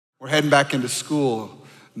We're heading back into school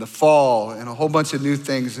in the fall and a whole bunch of new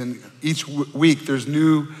things. And each week there's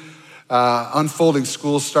new unfolding.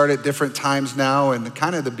 Schools start at different times now and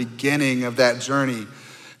kind of the beginning of that journey.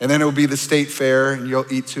 And then it'll be the state fair and you'll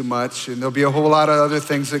eat too much and there'll be a whole lot of other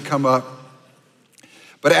things that come up.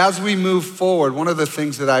 But as we move forward, one of the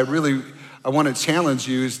things that I want to challenge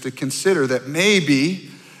you is to consider that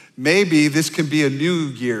maybe this can be a new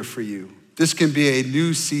year for you. This can be a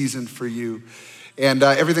new season for you. And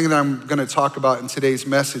everything that I'm going to talk about in today's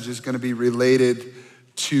message is going to be related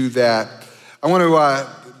to that. I want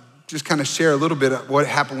to just kind of share a little bit of what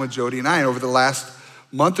happened with Jody and I over the last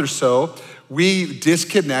month or so. We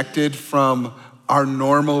disconnected from our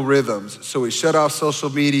normal rhythms. So we shut off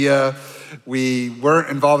social media. We weren't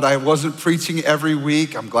involved. I wasn't preaching every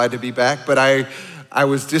week. I'm glad to be back, but I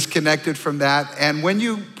was disconnected from that. And when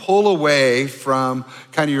you pull away from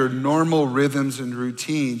kind of your normal rhythms and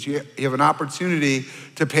routines, you have an opportunity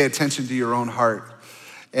to pay attention to your own heart.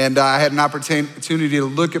 And I had an opportunity to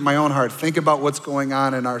look at my own heart, think about what's going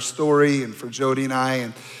on in our story and for Jody and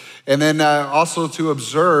I, and then also to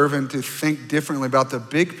observe and to think differently about the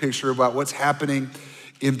big picture about what's happening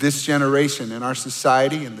in this generation, in our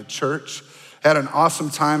society, in the church. Had an awesome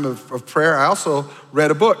time of prayer. I also read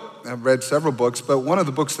a book. I've read several books, but one of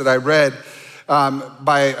the books that I read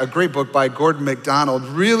by a great book by Gordon MacDonald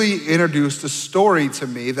really introduced a story to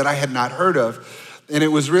me that I had not heard of. And it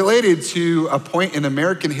was related to a point in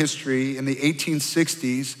American history in the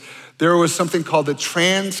 1860s. There was something called the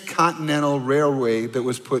Transcontinental Railway that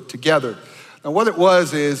was put together. Now what it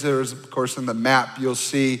was is, there's of course in the map, you'll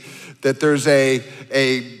see that there's a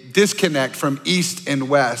disconnect from east and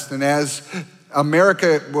west. And as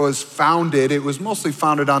America was founded, it was mostly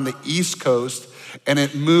founded on the East Coast, and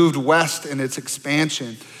it moved west in its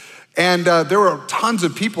expansion. And there were tons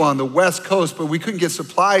of people on the West Coast, but we couldn't get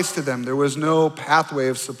supplies to them. There was no pathway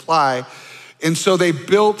of supply. And so they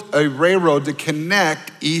built a railroad to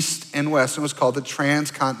connect east and west. It was called the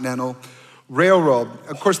Transcontinental Railroad.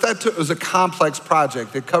 Of course, that was a complex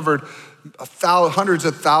project. It covered hundreds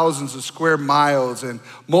of thousands of square miles and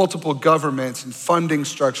multiple governments and funding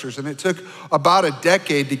structures. And it took about a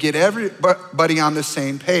decade to get everybody on the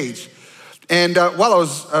same page. And while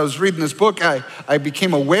I was reading this book, I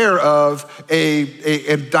became aware of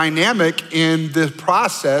a dynamic in the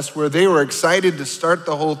process where they were excited to start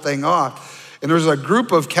the whole thing off. And there was a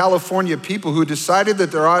group of California people who decided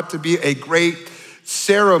that there ought to be a great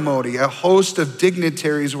ceremony. A host of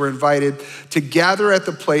dignitaries were invited to gather at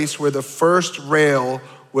the place where the first rail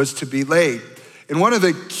was to be laid. And one of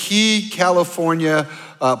the key California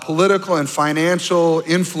political and financial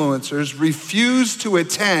influencers refused to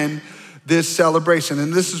attend this celebration.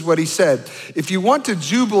 And this is what he said: if you want to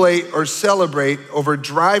jubilate or celebrate over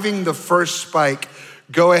driving the first spike,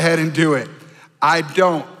 go ahead and do it. I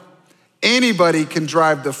don't. Anybody can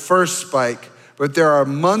drive the first spike, but there are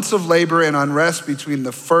months of labor and unrest between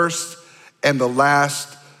the first and the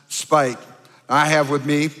last spike. I have with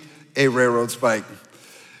me a railroad spike.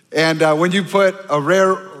 And when you put a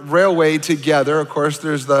railway together, of course,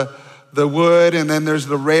 there's the wood and then there's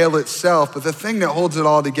the rail itself, but the thing that holds it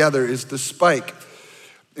all together is the spike.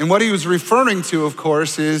 And what he was referring to, of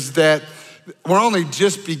course, is that we're only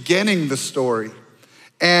just beginning the story.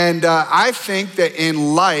 And I think that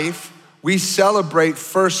in life, we celebrate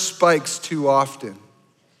first spikes too often.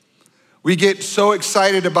 We get so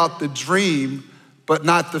excited about the dream, but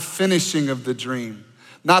not the finishing of the dream,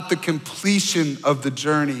 not the completion of the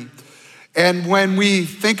journey. And when we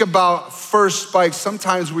think about first spikes,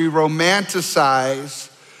 sometimes we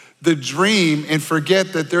romanticize the dream and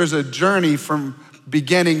forget that there's a journey from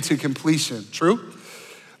beginning to completion. True?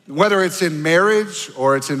 Whether it's in marriage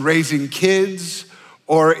or it's in raising kids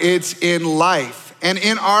or it's in life. And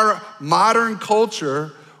in our modern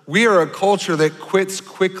culture, we are a culture that quits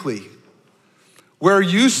quickly. We're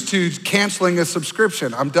used to canceling a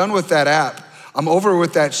subscription. I'm done with that app. I'm over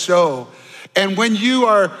with that show. And when you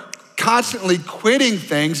are constantly quitting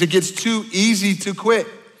things, it gets too easy to quit.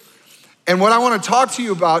 And what I want to talk to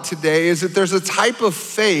you about today is that there's a type of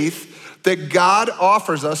faith that God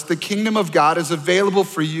offers us. The kingdom of God is available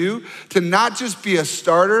for you to not just be a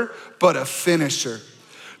starter, but a finisher.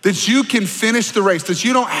 That you can finish the race, that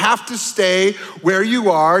you don't have to stay where you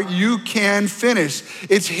are, you can finish.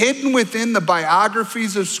 It's hidden within the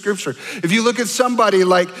biographies of Scripture. If you look at somebody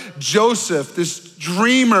like Joseph, this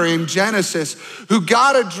dreamer in Genesis, who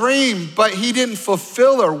got a dream, but he didn't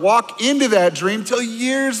fulfill or walk into that dream till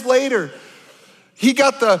years later. He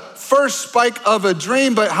got the first spike of a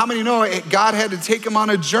dream, but how many know God had to take him on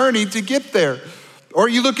a journey to get there? Or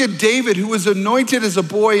you look at David, who was anointed as a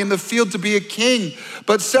boy in the field to be a king,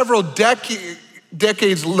 but several decades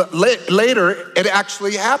decades later, it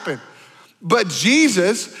actually happened. But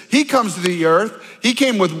Jesus, he comes to the earth. He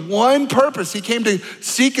came with one purpose. He came to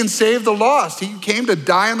seek and save the lost. He came to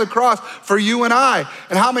die on the cross for you and I.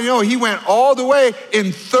 And how many know he went all the way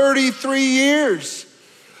in 33 years?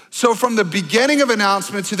 So from the beginning of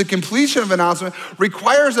announcement to the completion of announcement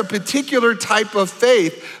requires a particular type of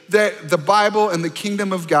faith that the Bible and the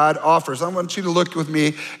kingdom of God offers. I want you to look with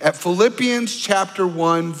me at Philippians chapter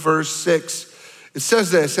 1, verse 6. It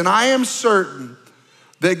says this, "And I am certain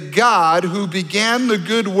that God, who began the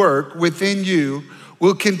good work within you,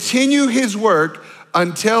 will continue his work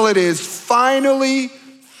until it is finally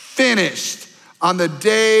finished on the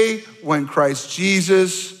day when Christ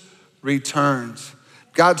Jesus returns."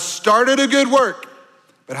 God started a good work,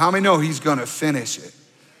 but how many know he's gonna finish it?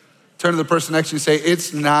 Turn to the person next to you and say,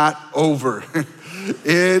 it's not over.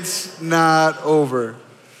 It's not over.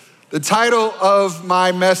 The title of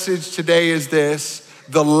my message today is this: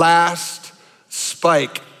 The Last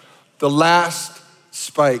Spike. The last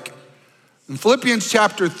spike. In Philippians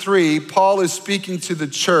chapter 3, Paul is speaking to the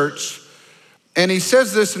church, and he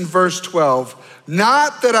says this in verse 12,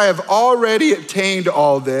 "Not that I have already attained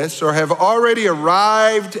all this or have already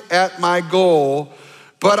arrived at my goal,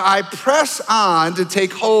 but I press on to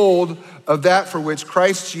take hold of that for which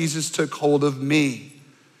Christ Jesus took hold of me.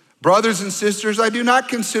 Brothers and sisters, I do not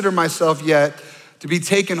consider myself yet to be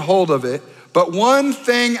taken hold of it, but one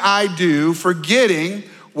thing I do, forgetting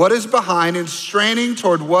what is behind and straining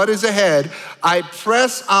toward what is ahead, I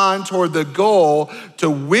press on toward the goal to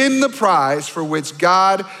win the prize for which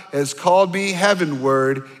God has called me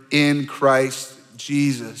heavenward in Christ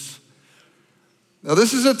Jesus." Now,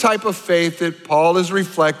 this is a type of faith that Paul is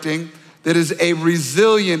reflecting that is a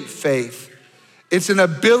resilient faith. It's an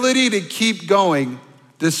ability to keep going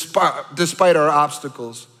despite our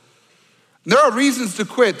obstacles. There are reasons to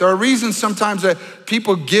quit. There are reasons sometimes that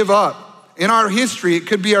people give up. In our history, it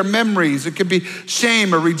could be our memories, it could be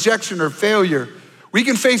shame or rejection or failure. We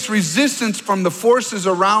can face resistance from the forces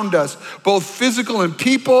around us, both physical and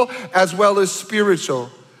people, as well as spiritual.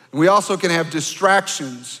 And we also can have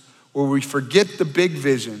distractions where we forget the big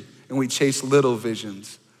vision and we chase little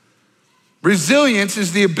visions. Resilience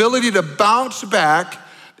is the ability to bounce back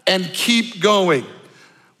and keep going.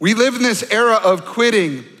 We live in this era of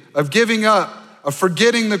quitting, of giving up, of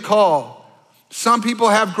forgetting the call. Some people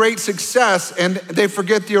have great success and they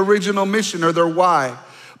forget the original mission or their why.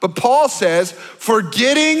 But Paul says,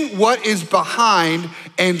 forgetting what is behind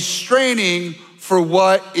and straining for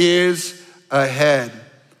what is ahead.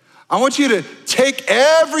 I want you to take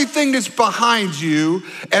everything that's behind you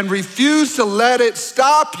and refuse to let it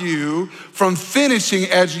stop you from finishing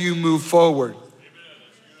as you move forward.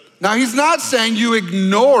 Now, he's not saying you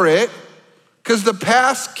ignore it, because the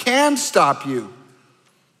past can stop you.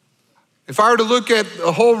 If I were to look at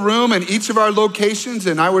the whole room and each of our locations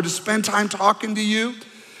and I were to spend time talking to you,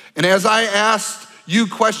 and as I asked you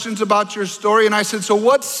questions about your story, and I said, so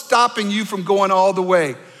what's stopping you from going all the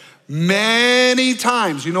way? Many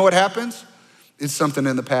times, you know what happens? It's something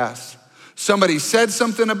in the past. Somebody said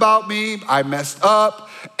something about me, I messed up,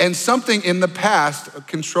 and something in the past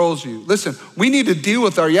controls you. Listen, we need to deal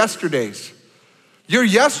with our yesterdays. Your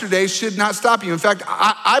yesterdays should not stop you. In fact,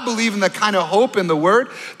 I believe in the kind of hope in the word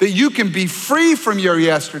that you can be free from your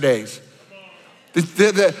yesterdays.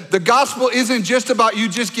 The gospel isn't just about you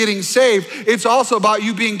just getting saved. It's also about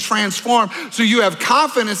you being transformed so you have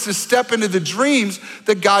confidence to step into the dreams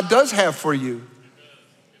that God does have for you.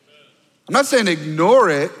 I'm not saying ignore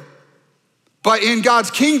it, but in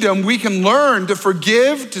God's kingdom, we can learn to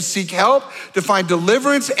forgive, to seek help, to find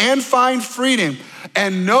deliverance and find freedom.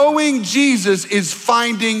 And knowing Jesus is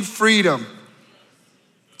finding freedom.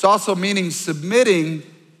 It's also meaning submitting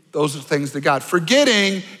those things to God.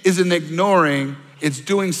 Forgetting isn't ignoring, it's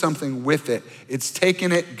doing something with it. It's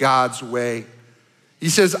taking it God's way. He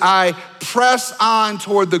says, I press on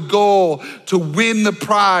toward the goal to win the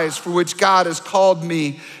prize for which God has called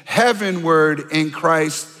me heavenward in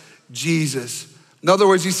Christ Jesus. In other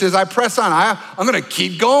words, he says, I press on. I'm gonna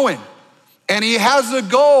keep going. And he has a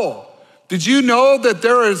goal. Did you know that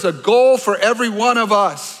there is a goal for every one of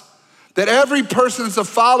us? That every person is a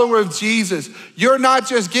follower of Jesus. You're not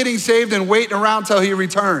just getting saved and waiting around till he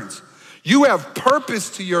returns. You have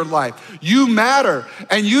purpose to your life. You matter.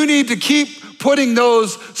 And you need to keep putting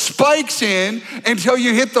those spikes in until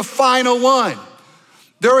you hit the final one.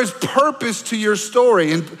 There is purpose to your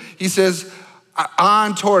story. And he says,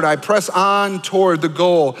 I press on toward the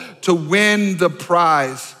goal to win the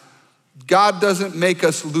prize. God doesn't make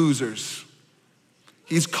us losers.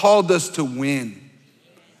 He's called us to win.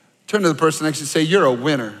 Turn to the person next to you and say, you're a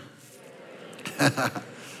winner.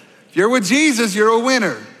 If you're with Jesus, you're a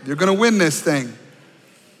winner. You're gonna win this thing.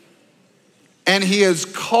 And he has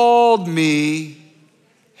called me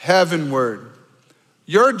heavenward.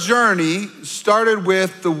 Your journey started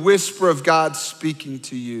with the whisper of God speaking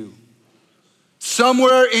to you.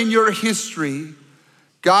 Somewhere in your history,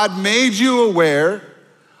 God made you aware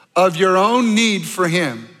of your own need for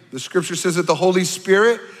him. The scripture says that the Holy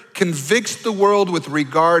Spirit convicts the world with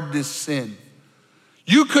regard to sin.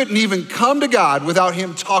 You couldn't even come to God without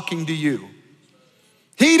him talking to you.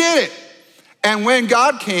 He did it. And when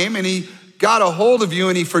God came and he got a hold of you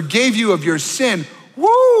and he forgave you of your sin,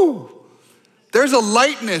 woo! There's a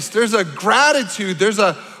lightness, there's a gratitude, there's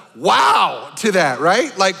a wow to that,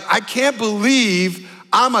 right? Like, I can't believe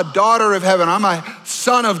I'm a daughter of heaven. I'm a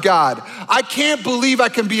son of God. I can't believe I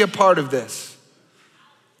can be a part of this.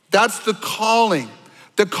 That's the calling.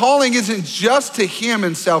 The calling isn't just to him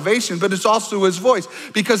in salvation, but it's also his voice.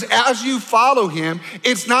 Because as you follow him,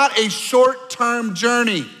 it's not a short-term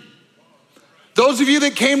journey. Those of you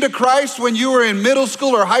that came to Christ when you were in middle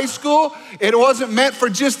school or high school, it wasn't meant for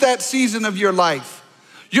just that season of your life.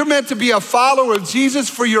 You're meant to be a follower of Jesus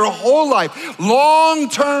for your whole life.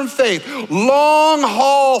 Long-term faith,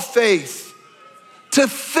 long-haul faith. To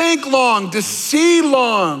think long, to see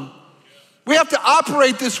long. We have to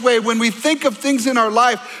operate this way when we think of things in our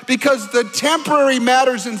life because the temporary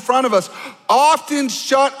matters in front of us often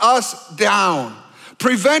shut us down,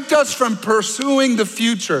 prevent us from pursuing the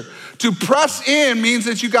future. To press in means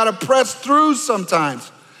that you gotta press through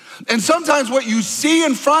sometimes. And sometimes what you see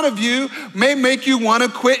in front of you may make you wanna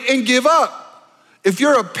quit and give up. If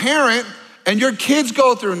you're a parent and your kids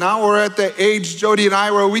go through, now we're at the age, Jody and I,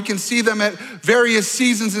 where we can see them at various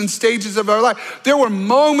seasons and stages of our life. There were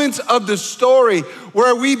moments of the story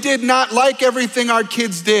where we did not like everything our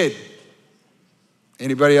kids did.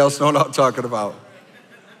 Anybody else know what I'm talking about?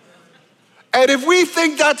 And if we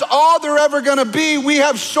think that's all they're ever gonna be, we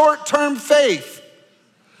have short-term faith.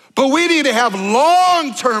 But we need to have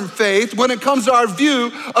long-term faith when it comes to our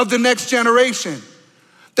view of the next generation.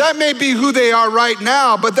 That may be who they are right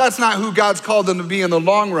now, but that's not who God's called them to be in the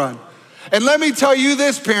long run. And let me tell you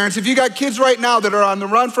this, parents, if you got kids right now that are on the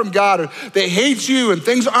run from God or they hate you and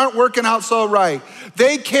things aren't working out so right,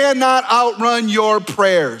 they cannot outrun your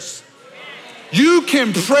prayers. You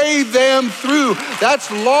can pray them through. That's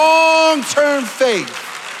long-term faith.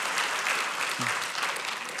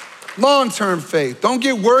 Long-term faith. Don't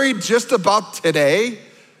get worried just about today,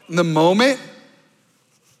 in the moment.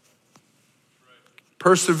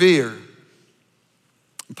 Persevere.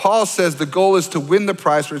 Paul says the goal is to win the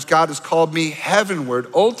prize for which God has called me heavenward.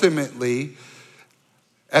 Ultimately,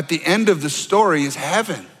 at the end of the story is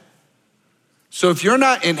heaven. So if you're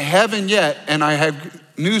not in heaven yet, and I have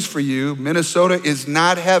news for you, Minnesota is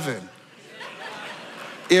not heaven.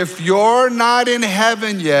 If you're not in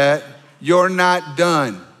heaven yet, you're not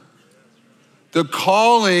done. The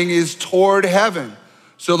calling is toward heaven.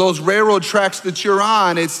 So those railroad tracks that you're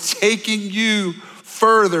on, it's taking you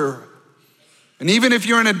further. And even if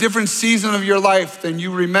you're in a different season of your life than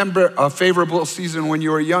you remember a favorable season when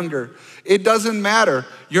you were younger, it doesn't matter.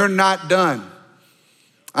 You're not done.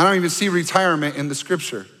 I don't even see retirement in the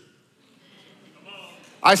scripture.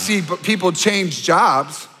 I see people change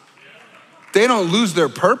jobs. They don't lose their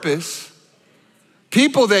purpose.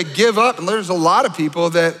 People that give up, and there's a lot of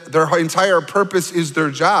people that their entire purpose is their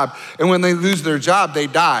job, and when they lose their job, they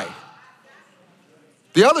die.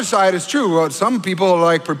 The other side is true. Well, some people are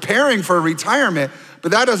like preparing for retirement,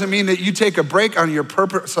 but that doesn't mean that you take a break on your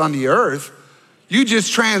purpose on the earth. You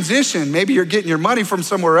just transition. Maybe you're getting your money from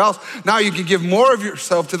somewhere else. Now you can give more of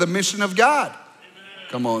yourself to the mission of God. Amen.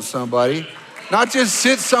 Come on, somebody. Not just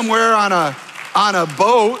sit somewhere on a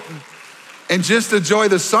boat and just enjoy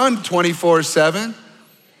the sun 24/7.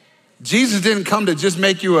 Jesus didn't come to just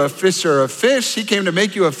make you a fisher of fish. He came to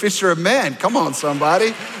make you a fisher of men. Come on,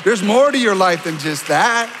 somebody. There's more to your life than just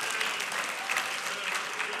that.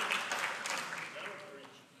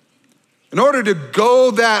 In order to go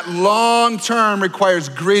that long term requires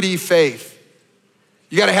gritty faith.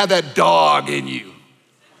 You gotta have that dog in you.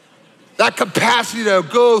 That capacity to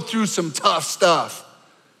go through some tough stuff.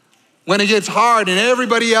 When it gets hard and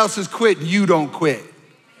everybody else is quitting, you don't quit.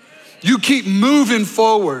 You keep moving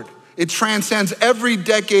forward. It transcends every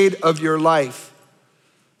decade of your life.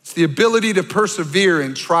 It's the ability to persevere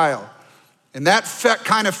in trial. And that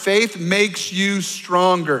kind of faith makes you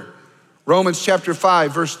stronger. Romans chapter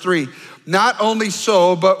 5, verse 3. Not only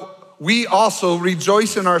so, but we also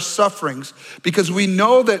rejoice in our sufferings because we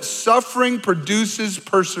know that suffering produces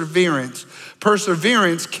perseverance.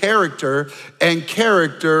 Perseverance, character, and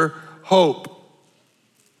character, hope.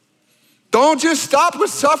 Don't just stop with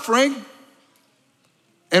suffering.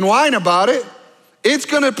 and whine about it, it's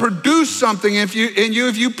gonna produce something in you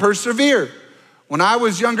if you persevere. When I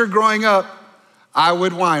was younger growing up, I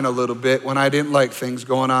would whine a little bit when I didn't like things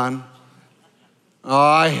going on. Oh,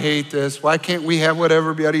 I hate this. Why can't we have what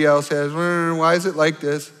everybody else has? Why is it like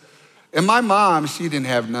this? And my mom, she didn't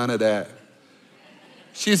have none of that.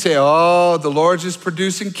 She'd say, oh, the Lord's just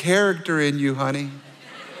producing character in you, honey.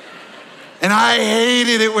 And I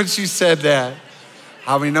hated it when she said that.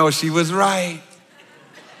 How many know she was right?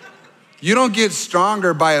 You don't get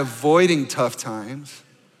stronger by avoiding tough times.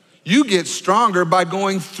 You get stronger by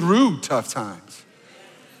going through tough times.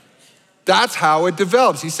 That's how it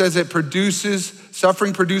develops. He says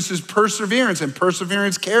suffering produces perseverance, and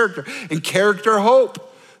perseverance character, and character hope.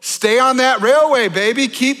 Stay on that railway, baby.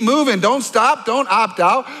 Keep moving. Don't stop. Don't opt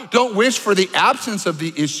out. Don't wish for the absence of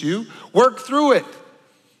the issue. Work through it.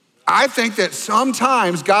 I think that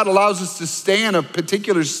sometimes God allows us to stay in a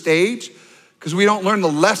particular stage because we don't learn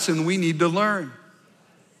the lesson we need to learn.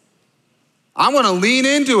 I want to lean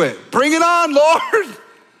into it. Bring it on, Lord.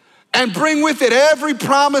 And bring with it every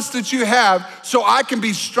promise that you have so I can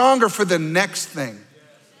be stronger for the next thing.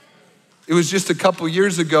 It was just a couple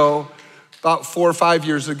years ago, about 4 or 5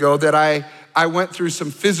 years ago, that I went through some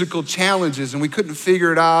physical challenges and we couldn't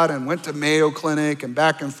figure it out, and went to Mayo Clinic and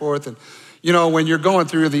back and forth. And you know, when you're going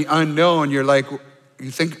through the unknown, you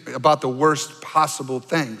think about the worst possible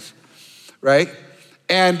things, right?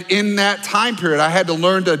 And in that time period, I had to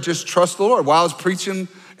learn to just trust the Lord while I was preaching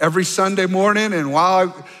every Sunday morning and while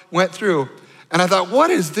I went through. And I thought, what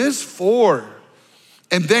is this for?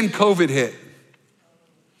 And then COVID hit.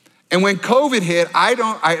 And when COVID hit, I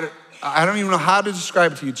don't even know how to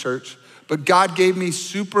describe it to you, church, but God gave me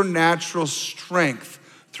supernatural strength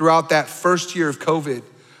throughout that first year of COVID,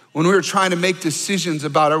 when we were trying to make decisions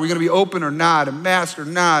about, are we gonna be open or not, and mask or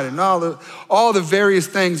not, and all the various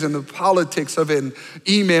things, and the politics of it, and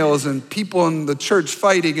emails, and people in the church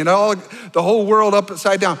fighting, and the whole world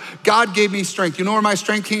upside down. God gave me strength. You know where my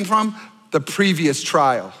strength came from? The previous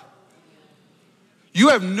trial. You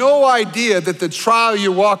have no idea that the trial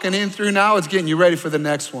you're walking in through now is getting you ready for the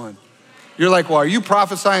next one. You're like, well, are you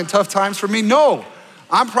prophesying tough times for me? No,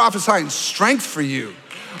 I'm prophesying strength for you.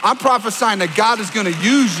 I'm prophesying that God is gonna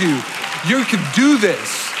use you. You can do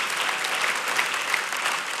this.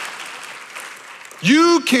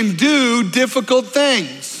 You can do difficult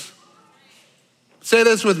things. Say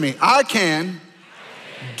this with me. I can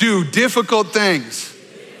do difficult things.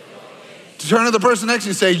 Turn to the person next to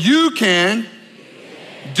you and say, you can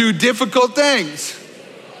do difficult things.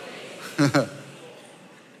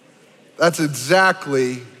 That's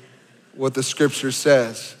exactly what the scripture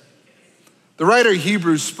says. The writer of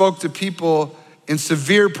Hebrews spoke to people in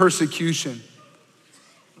severe persecution.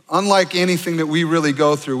 Unlike anything that we really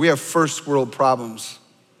go through, we have first world problems.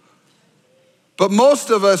 But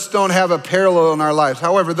most of us don't have a parallel in our lives.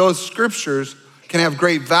 However, those scriptures can have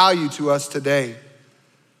great value to us today.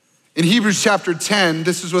 In Hebrews chapter 10,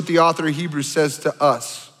 this is what the author of Hebrews says to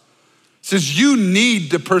us. It says, you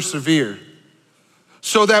need to persevere,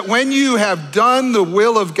 so that when you have done the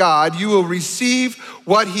will of God, you will receive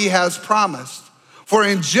what he has promised. For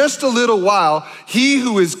in just a little while, he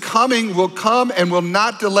who is coming will come and will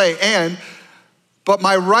not delay. But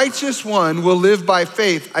my righteous one will live by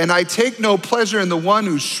faith, and I take no pleasure in the one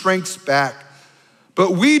who shrinks back.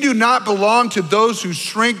 But we do not belong to those who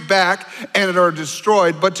shrink back and are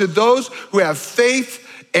destroyed, but to those who have faith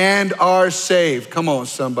and are saved. Come on,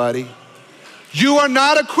 somebody. You are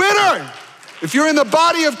not a quitter. If you're in the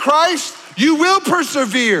body of Christ, you will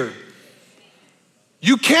persevere.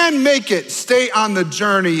 You can make it. Stay on the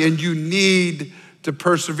journey, and you need to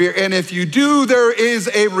persevere. And if you do, there is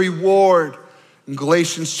a reward. In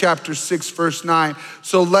Galatians chapter 6, verse 9.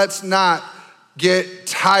 So let's not get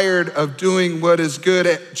tired of doing what is good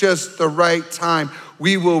at just the right time.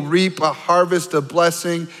 We will reap a harvest of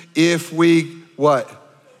blessing if we, what?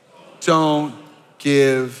 Don't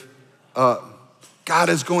give up. God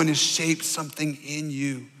is going to shape something in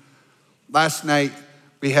you. Last night,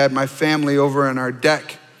 we had my family over on our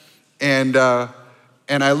deck, and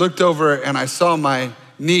I looked over and I saw my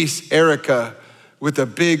niece, Erica, with a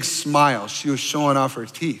big smile. She was showing off her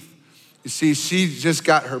teeth. You see, she just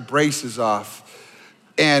got her braces off,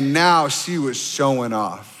 and now she was showing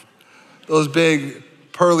off. Those big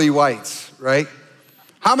pearly whites, right?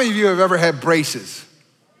 How many of you have ever had braces?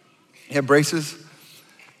 You have braces?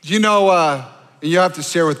 Do you know, and you have to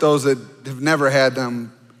share with those that have never had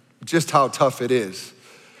them just how tough it is.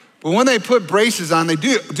 But when they put braces on, they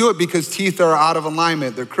do it because teeth are out of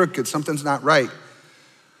alignment. They're crooked, something's not right.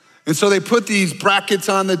 And so they put these brackets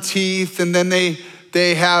on the teeth, and then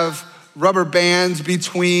they have rubber bands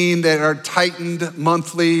between that are tightened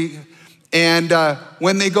monthly. And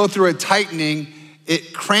when they go through a tightening,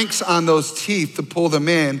 it cranks on those teeth to pull them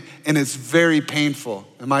in, and it's very painful.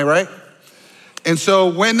 Am I right? And so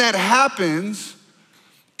when that happens,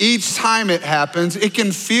 each time it happens, it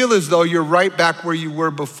can feel as though you're right back where you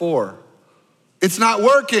were before. It's not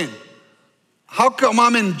working. How come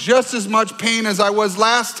I'm in just as much pain as I was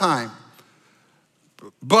last time?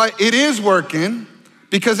 But it is working,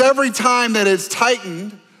 because every time that it's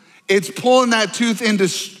tightened, it's pulling that tooth into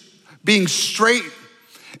being straight,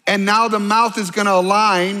 and now the mouth is gonna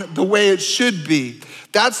align the way it should be.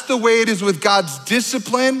 That's the way it is with God's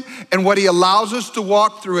discipline and what he allows us to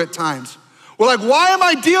walk through at times. We're like, why am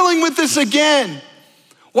I dealing with this again?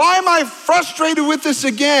 Why am I frustrated with this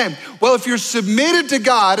again? Well, if you're submitted to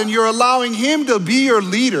God and you're allowing him to be your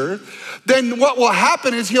leader, then what will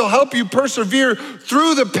happen is he'll help you persevere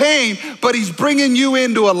through the pain, but he's bringing you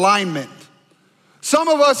into alignment. Some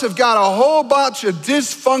of us have got a whole bunch of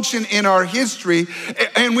dysfunction in our history,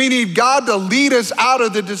 and we need God to lead us out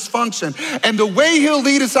of the dysfunction. And the way he'll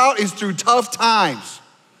lead us out is through tough times,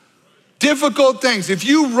 difficult things. If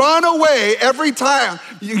you run away every time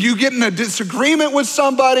you get in a disagreement with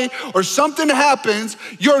somebody or something happens,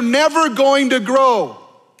 you're never going to grow.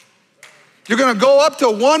 You're gonna go up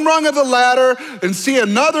to one rung of the ladder and see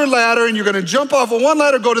another ladder, and you're gonna jump off of one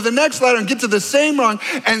ladder, go to the next ladder, and get to the same rung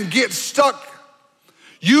and get stuck.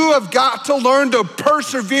 You have got to learn to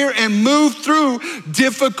persevere and move through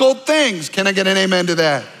difficult things. Can I get an amen to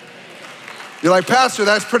that? You're like, Pastor,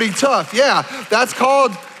 that's pretty tough. Yeah, that's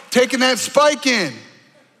called taking that spike in,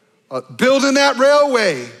 building that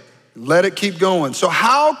railway. Let it keep going. So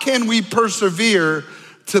how can we persevere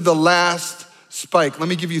to the last spike? Let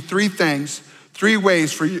me give you three things, three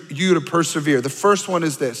ways for you to persevere. The first one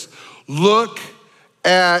is this: look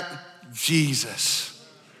at Jesus.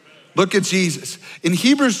 Look at Jesus. In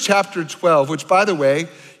Hebrews chapter 12, which by the way,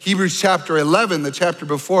 Hebrews chapter 11, the chapter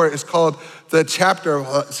before it, is called the chapter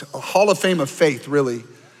of Hall of Fame of Faith, really.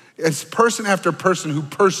 It's person after person who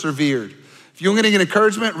persevered. If you want to get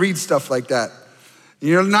encouragement, read stuff like that.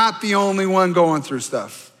 You're not the only one going through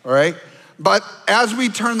stuff, all right? But as we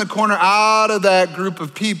turn the corner out of that group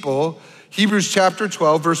of people, Hebrews chapter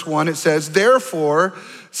 12, verse 1, it says, therefore,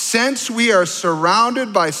 since we are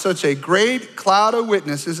surrounded by such a great cloud of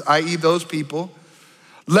witnesses, i.e. those people,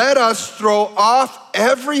 let us throw off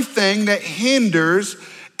everything that hinders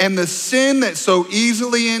and the sin that so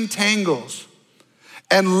easily entangles.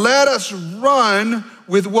 And let us run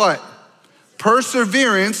with what?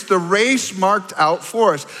 Perseverance, the race marked out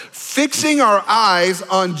for us, fixing our eyes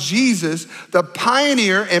on Jesus, the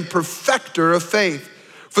pioneer and perfecter of faith.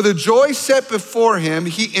 For the joy set before him,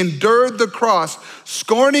 he endured the cross,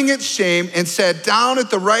 scorning its shame, and sat down at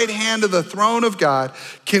the right hand of the throne of God.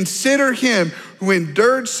 Consider him who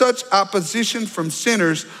endured such opposition from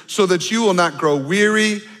sinners, so that you will not grow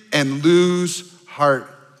weary and lose heart.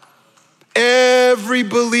 Every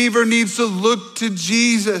believer needs to look to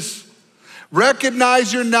Jesus.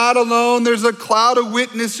 Recognize you're not alone. There's a cloud of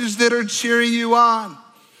witnesses that are cheering you on.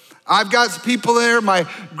 I've got people there, my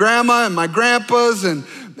grandma and my grandpas and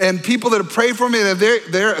people that have prayed for me,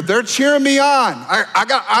 they're cheering me on. I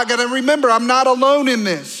got to remember, I'm not alone in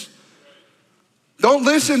this. Don't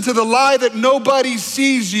listen to the lie that nobody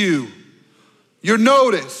sees you. You're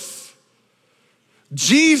noticed.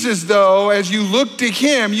 Jesus, though, as you look to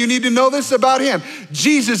him, you need to know this about him.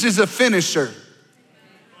 Jesus is a finisher.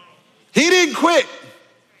 He didn't quit.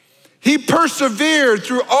 He persevered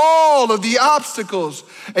through all of the obstacles.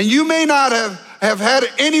 And you may not have had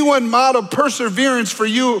anyone model perseverance for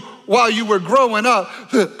you while you were growing up.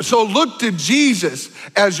 So look to Jesus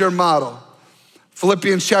as your model.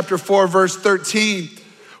 Philippians chapter 4, verse 13.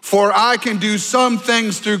 For I can do some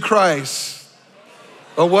things through Christ.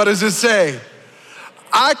 But what does it say?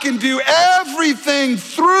 I can do everything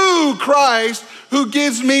through Christ who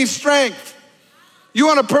gives me strength. You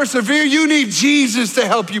want to persevere? You need Jesus to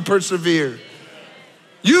help you persevere.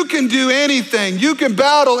 You can do anything. You can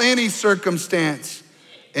battle any circumstance,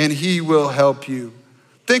 and he will help you.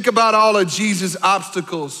 Think about all of Jesus'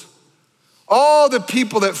 obstacles. All the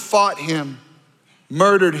people that fought him,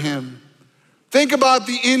 murdered him. Think about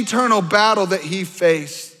the internal battle that he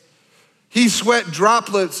faced. He sweat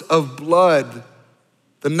droplets of blood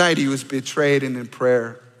the night he was betrayed and in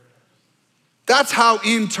prayer. That's how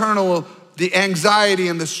internal the anxiety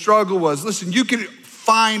and the struggle was. Listen, you can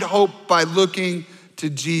find hope by looking to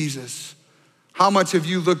Jesus. How much have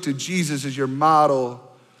you looked to Jesus as your model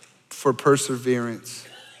for perseverance?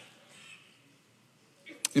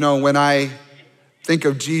 You know, when I think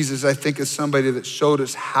of Jesus, I think of somebody that showed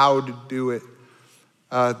us how to do it.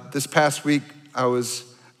 This past week, I was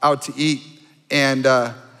out to eat, and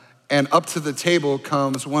up to the table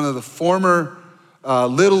comes one of the former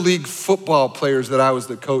Little League football players that I was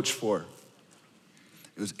the coach for.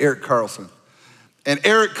 It was Eric Carlson. And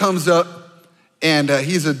Eric comes up, and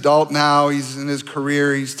he's adult now. He's in his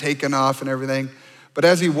career. He's taken off and everything. But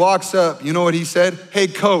as he walks up, you know what he said? "Hey,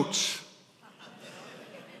 coach."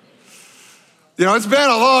 You know, it's been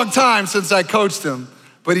a long time since I coached him,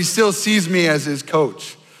 but he still sees me as his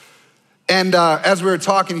coach. And as we were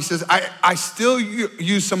talking, he says, I still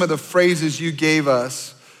use some of the phrases you gave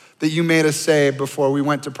us that you made us say before we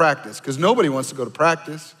went to practice, because nobody wants to go to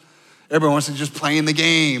practice. Everyone wants to just play in the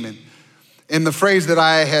game. And the phrase that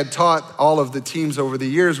I had taught all of the teams over the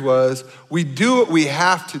years was, we do what we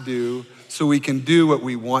have to do so we can do what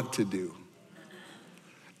we want to do.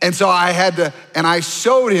 And so I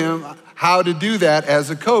showed him how to do that as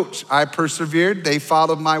a coach. I persevered, they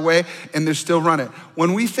followed my way, and they're still running.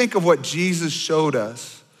 When we think of what Jesus showed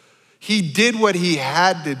us, he did what he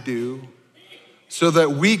had to do so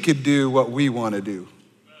that we could do what we want to do.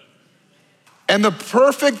 And the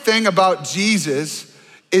perfect thing about Jesus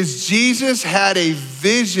is Jesus had a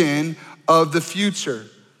vision of the future.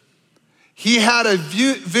 He had a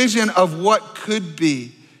vision of what could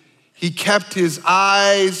be. He kept his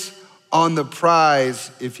eyes on the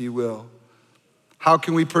prize, if you will. How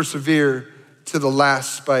can we persevere to the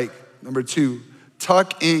last spike? Number 2,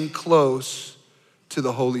 tuck in close to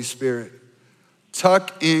the Holy Spirit.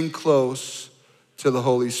 Tuck in close to the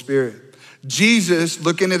Holy Spirit. Jesus,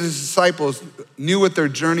 looking at his disciples, knew what their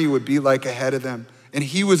journey would be like ahead of them, and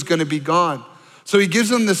he was gonna be gone. So he gives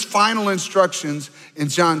them this final instructions in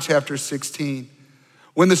John chapter 16.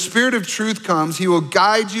 When the Spirit of truth comes, he will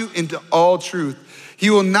guide you into all truth. He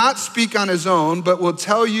will not speak on his own, but will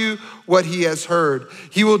tell you what he has heard.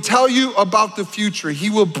 He will tell you about the future. He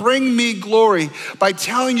will bring me glory by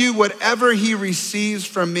telling you whatever he receives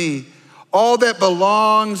from me. All that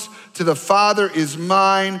belongs to the Father is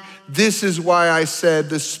mine. This is why I said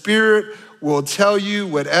the Spirit will tell you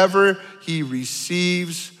whatever he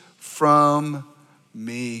receives from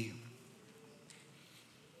me.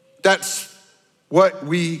 That's what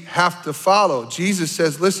we have to follow. Jesus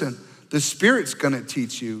says, listen, the Spirit's gonna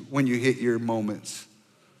teach you when you hit your moments.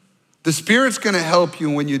 The Spirit's gonna help you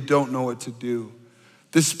when you don't know what to do.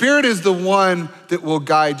 The Spirit is the one that will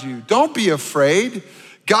guide you. Don't be afraid.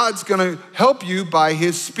 God's gonna help you by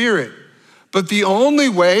his Spirit. But the only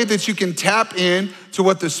way that you can tap in to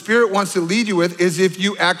what the Spirit wants to lead you with is if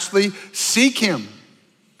you actually seek him.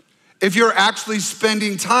 If you're actually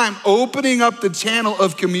spending time opening up the channel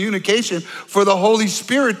of communication for the Holy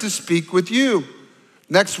Spirit to speak with you.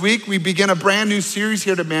 Next week, we begin a brand new series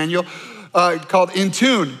here at Emmanuel called In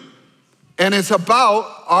Tune. And it's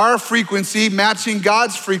about our frequency matching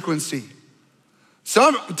God's frequency.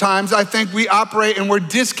 Sometimes I think we operate and we're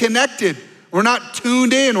disconnected. We're not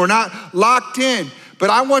tuned in, we're not locked in. But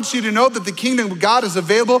I want you to know that the kingdom of God is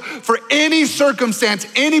available for any circumstance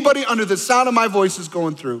anybody under the sound of my voice is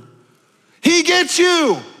going through. He gets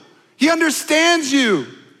you, he understands you.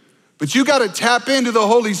 But you gotta tap into the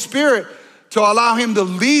Holy Spirit to allow him to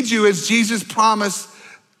lead you as Jesus promised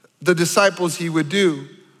the disciples he would do.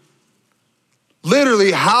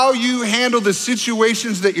 Literally, how you handle the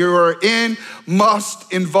situations that you are in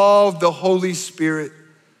must involve the Holy Spirit.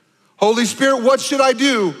 Holy Spirit, what should I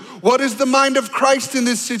do? What is the mind of Christ in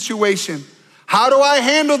this situation? How do I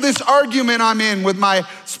handle this argument I'm in with my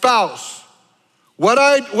spouse? What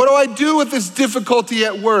do I do with this difficulty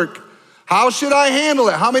at work? How should I handle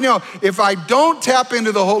it? How many know if I don't tap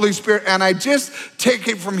into the Holy Spirit and I just take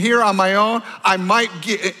it from here on my own, I might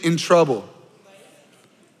get in trouble.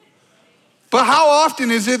 But how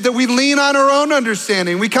often is it that we lean on our own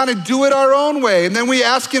understanding? We kind of do it our own way, and then we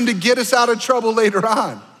ask him to get us out of trouble later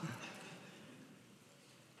on.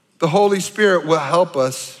 The Holy Spirit will help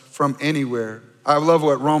us from anywhere. I love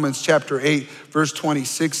what Romans chapter 8, verse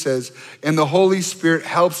 26 says, and the Holy Spirit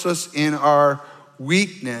helps us in our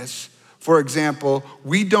weakness. For example,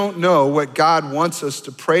 we don't know what God wants us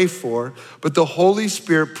to pray for, but the Holy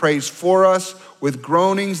Spirit prays for us with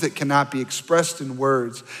groanings that cannot be expressed in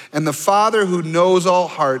words. And the Father who knows all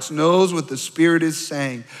hearts knows what the Spirit is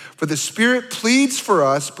saying. For the Spirit pleads for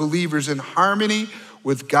us, believers, in harmony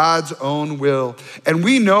with God's own will. And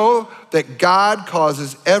we know that God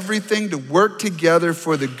causes everything to work together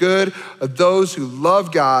for the good of those who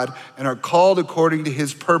love God and are called according to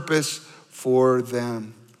his purpose for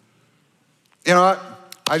them. You know what?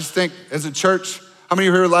 I just think as a church, how many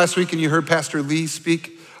of you were here last week and you heard Pastor Lee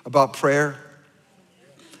speak about prayer?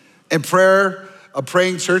 And prayer, a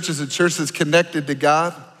praying church is a church that's connected to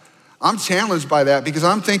God. I'm challenged by that because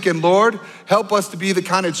I'm thinking, Lord, help us to be the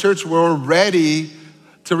kind of church where we're ready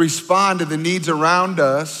to respond to the needs around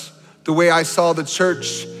us the way I saw the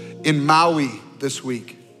church in Maui this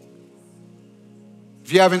week.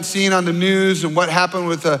 If you haven't seen on the news and what happened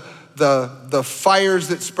with the fires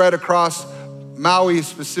that spread across Maui,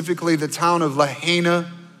 specifically the town of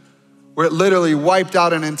Lahaina, where it literally wiped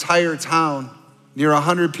out an entire town. Near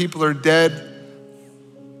 100 people are dead,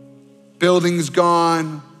 buildings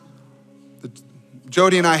gone.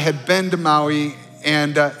 Jody and I had been to Maui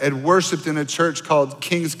and had worshiped in a church called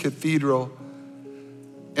King's Cathedral.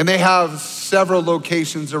 And they have several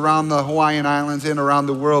locations around the Hawaiian Islands and around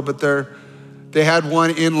the world, but they had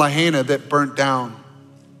one in Lahaina that burnt down.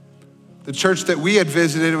 The church that we had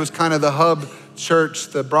visited, it was kind of the hub church,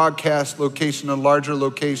 the broadcast location, a larger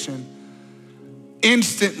location.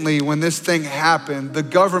 Instantly, when this thing happened, the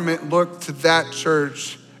government looked to that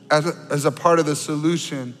church as a part of the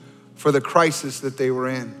solution for the crisis that they were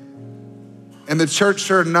in. And the church,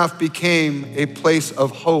 sure enough, became a place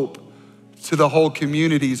of hope to the whole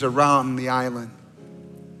communities around the island.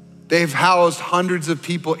 They've housed hundreds of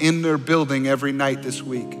people in their building every night this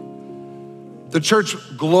week. The church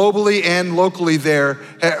globally and locally there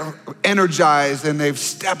have energized, and they've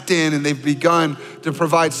stepped in and they've begun to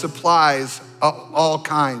provide supplies of all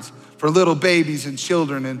kinds for little babies and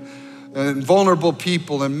children and vulnerable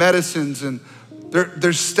people and medicines, and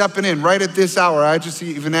they're stepping in right at this hour. I just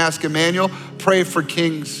even ask Emmanuel, pray for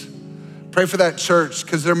Kings. Pray for that church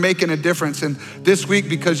because they're making a difference. And this week,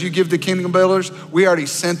 because you give to Kingdom Builders, we already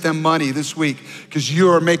sent them money this week because you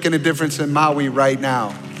are making a difference in Maui right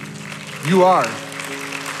now. You are.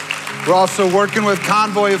 We're also working with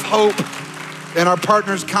Convoy of Hope, and our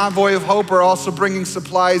partners, Convoy of Hope, are also bringing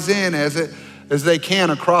supplies in as they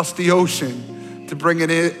can across the ocean to bring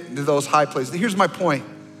it into those high places. Here's my point.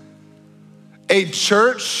 A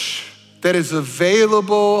church that is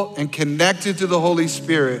available and connected to the Holy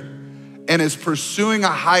Spirit and is pursuing a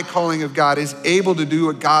high calling of God is able to do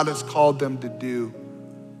what God has called them to do.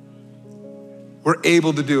 We're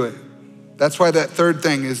able to do it. That's why that third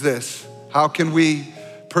thing is this. How can we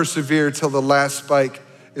persevere till the last spike?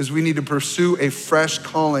 Is we need to pursue a fresh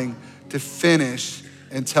calling to finish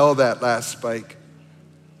until that last spike.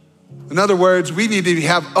 In other words, we need to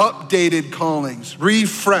have updated callings,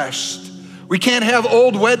 refreshed. We can't have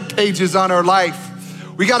old web pages on our life.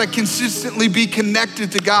 We got to consistently be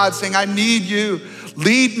connected to God, saying, I need you,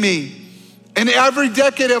 lead me. In every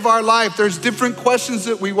decade of our life, there's different questions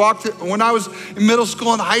that we walk through. When I was in middle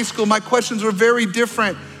school and high school, my questions were very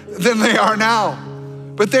different than they are now,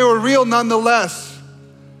 but they were real nonetheless.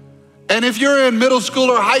 And if you're in middle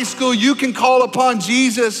school or high school, you can call upon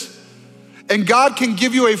Jesus, and God can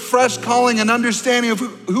give you a fresh calling and understanding of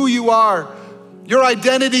who you are. Your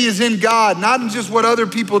identity is in God, not in just what other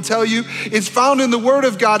people tell you. It's found in the Word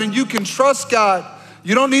of God, and you can trust God.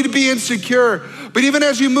 You don't need to be insecure. But even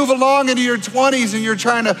as you move along into your 20s and you're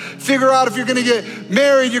trying to figure out if you're gonna get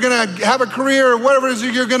married, you're gonna have a career, or whatever it is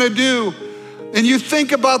that you're gonna do, and you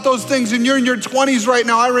think about those things and you're in your 20s right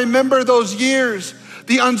now, I remember those years,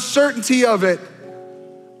 the uncertainty of it.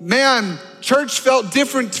 Man, church felt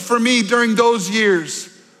different for me during those years.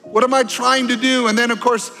 What am I trying to do? And then, of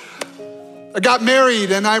course, I got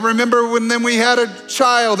married, and I remember when then we had a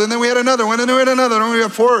child, and then we had another one, and then we had another one, and we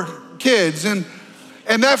had 4 kids, and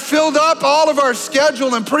that filled up all of our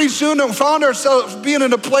schedule, and pretty soon we found ourselves being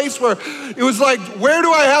in a place where it was like, where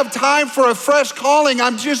do I have time for a fresh calling?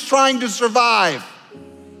 I'm just trying to survive.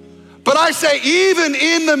 But I say, even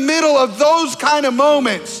in the middle of those kind of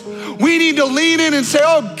moments, we need to lean in and say,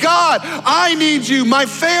 oh God, I need you, my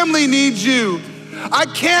family needs you. I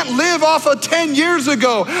can't live off of 10 years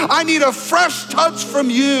ago. I need a fresh touch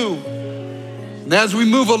from you. And as we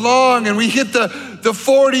move along and we hit the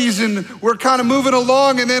 40s and we're kind of moving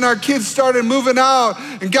along, and then our kids started moving out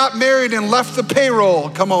and got married and left the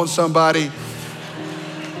payroll. Come on, somebody.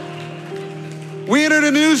 We entered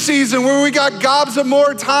a new season where we got gobs of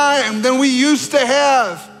more time than we used to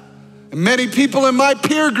have. And many people in my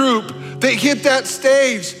peer group, they hit that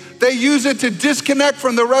stage. They use it to disconnect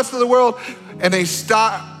from the rest of the world, and they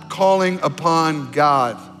stop calling upon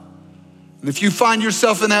God. And if you find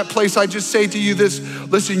yourself in that place, I just say to you this,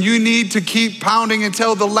 listen, you need to keep pounding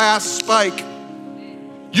until the last spike.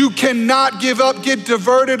 You cannot give up, get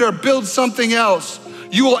diverted, or build something else.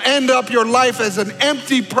 You will end up your life as an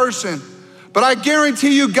empty person. But I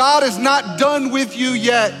guarantee you, God is not done with you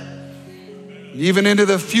yet. Even into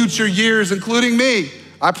the future years, including me.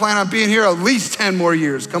 I plan on being here at least 10 more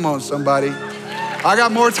years. Come on, somebody. I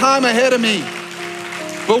got more time ahead of me.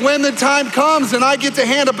 But when the time comes and I get to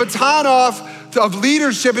hand a baton off of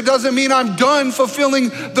leadership, it doesn't mean I'm done fulfilling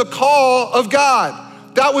the call of God.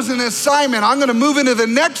 That was an assignment. I'm gonna move into the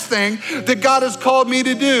next thing that God has called me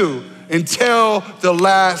to do until the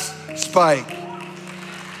last spike.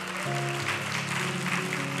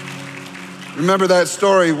 Remember that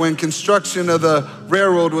story when construction of the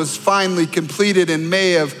railroad was finally completed in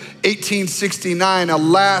May of 1869, a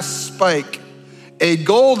last spike, a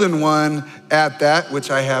golden one at that,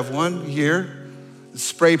 which I have one here,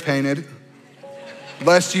 spray painted,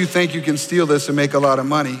 lest you think you can steal this and make a lot of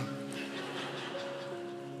money.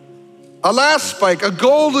 A last spike, a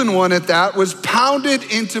golden one at that, was pounded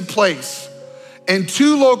into place, and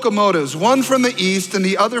two locomotives, one from the east and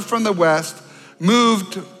the other from the west,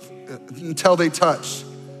 moved until they touched.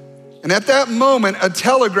 And at that moment, a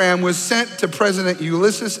telegram was sent to President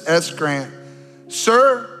Ulysses S. Grant.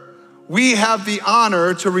 Sir, we have the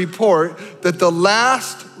honor to report that the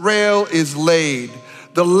last rail is laid.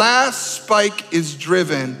 The last spike is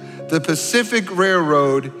driven. The Pacific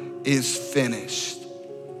Railroad is finished.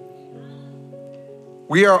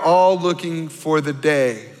 We are all looking for the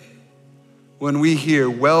day when we hear,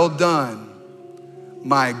 well done,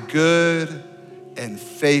 my good and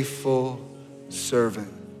faithful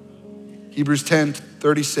servant. Hebrews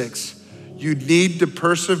 10:36. You need to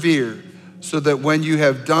persevere so that when you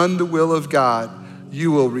have done the will of God,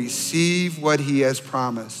 you will receive what he has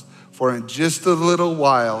promised. For in just a little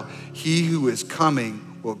while, he who is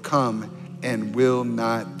coming will come and will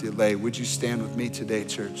not delay. Would you stand with me today,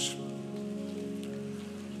 church?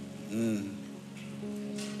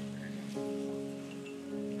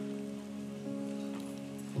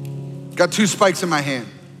 Got two spikes in my hand.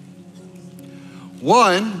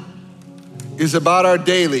 One is about our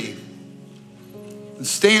daily,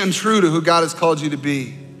 staying true to who God has called you to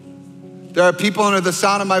be. There are people under the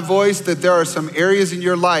sound of my voice that there are some areas in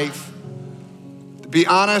your life, to be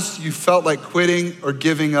honest, you felt like quitting or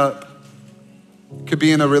giving up. It could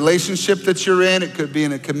be in a relationship that you're in. It could be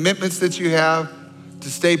in the commitments that you have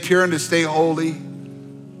to stay pure and to stay holy.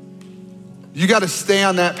 You got to stay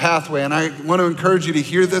on that pathway. And I want to encourage you to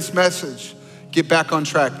hear this message. Get back on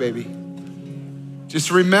track, baby.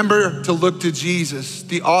 Just remember to look to Jesus,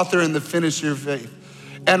 the author and the finisher of faith.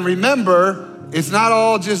 And remember, it's not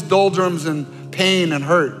all just doldrums and pain and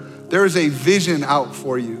hurt. There is a vision out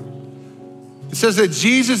for you. It says that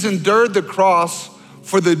Jesus endured the cross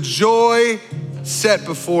for the joy set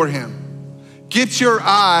before him. Get your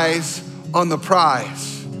eyes on the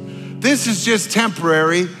prize. This is just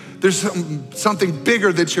temporary. There's something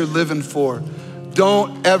bigger that you're living for.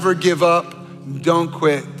 Don't ever give up. Don't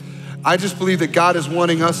quit. I just believe that God is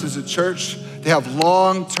wanting us as a church to have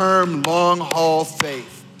long-term, long-haul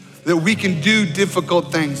faith. That we can do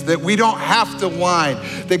difficult things, that we don't have to whine,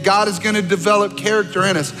 that God is gonna develop character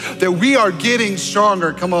in us, that we are getting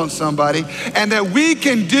stronger, come on somebody, and that we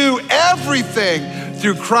can do everything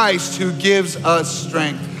through Christ who gives us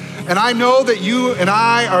strength. And I know that you and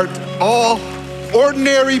I are all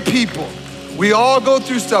ordinary people. We all go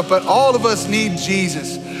through stuff, but all of us need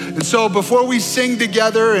Jesus. And so before we sing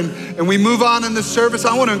together and we move on in the service,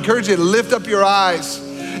 I wanna encourage you to lift up your eyes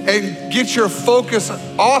and get your focus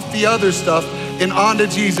off the other stuff and onto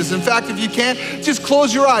Jesus. In fact, if you can't, just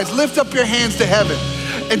close your eyes, lift up your hands to heaven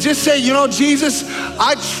and just say, you know, Jesus,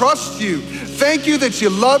 I trust you. Thank you that you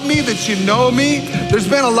love me, that you know me. There's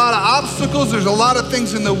been a lot of obstacles, there's a lot of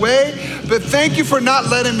things in the way, but thank you for not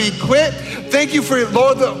letting me quit. Thank you for,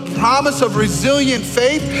 Lord, the promise of resilient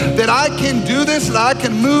faith, that I can do this, that I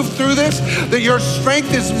can move through this, that your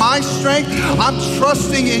strength is my strength. I'm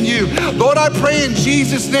trusting in you. Lord, I pray in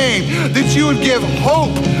Jesus' name that you would give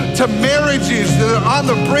hope to marriages that are on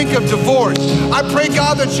the brink of divorce. I pray,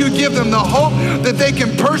 God, that you give them the hope that they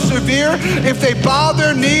can persevere if they bow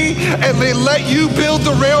their knee and they let you build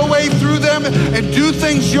the railway through them and do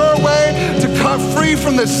things your way to cut free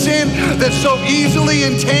from the sin that so easily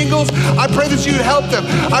entangles. I pray that you'd help them.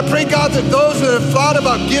 I pray, God, that those that have thought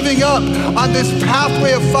about giving up on this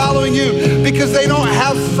pathway of following you because they don't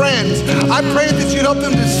have friends, I pray that you'd help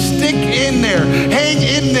them to stick in there, hang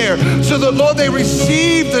in there, so that, Lord, they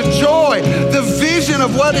receive the joy, the vision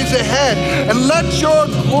of what is ahead, and let your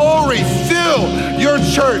glory fill your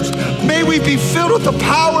church. May we be filled with the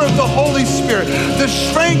power of the Holy Spirit, the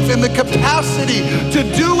strength and the capacity to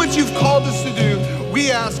do what you've called us to do. We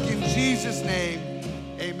ask in Jesus' name,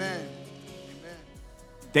 amen.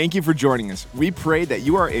 Thank you for joining us. We pray that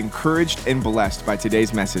you are encouraged and blessed by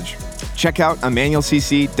today's message. Check out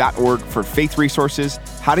emmanuelcc.org for faith resources,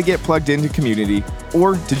 how to get plugged into community,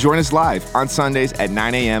 or to join us live on Sundays at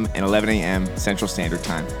 9 a.m. and 11 a.m. Central Standard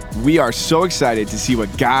Time. We are so excited to see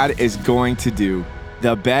what God is going to do.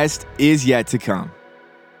 The best is yet to come.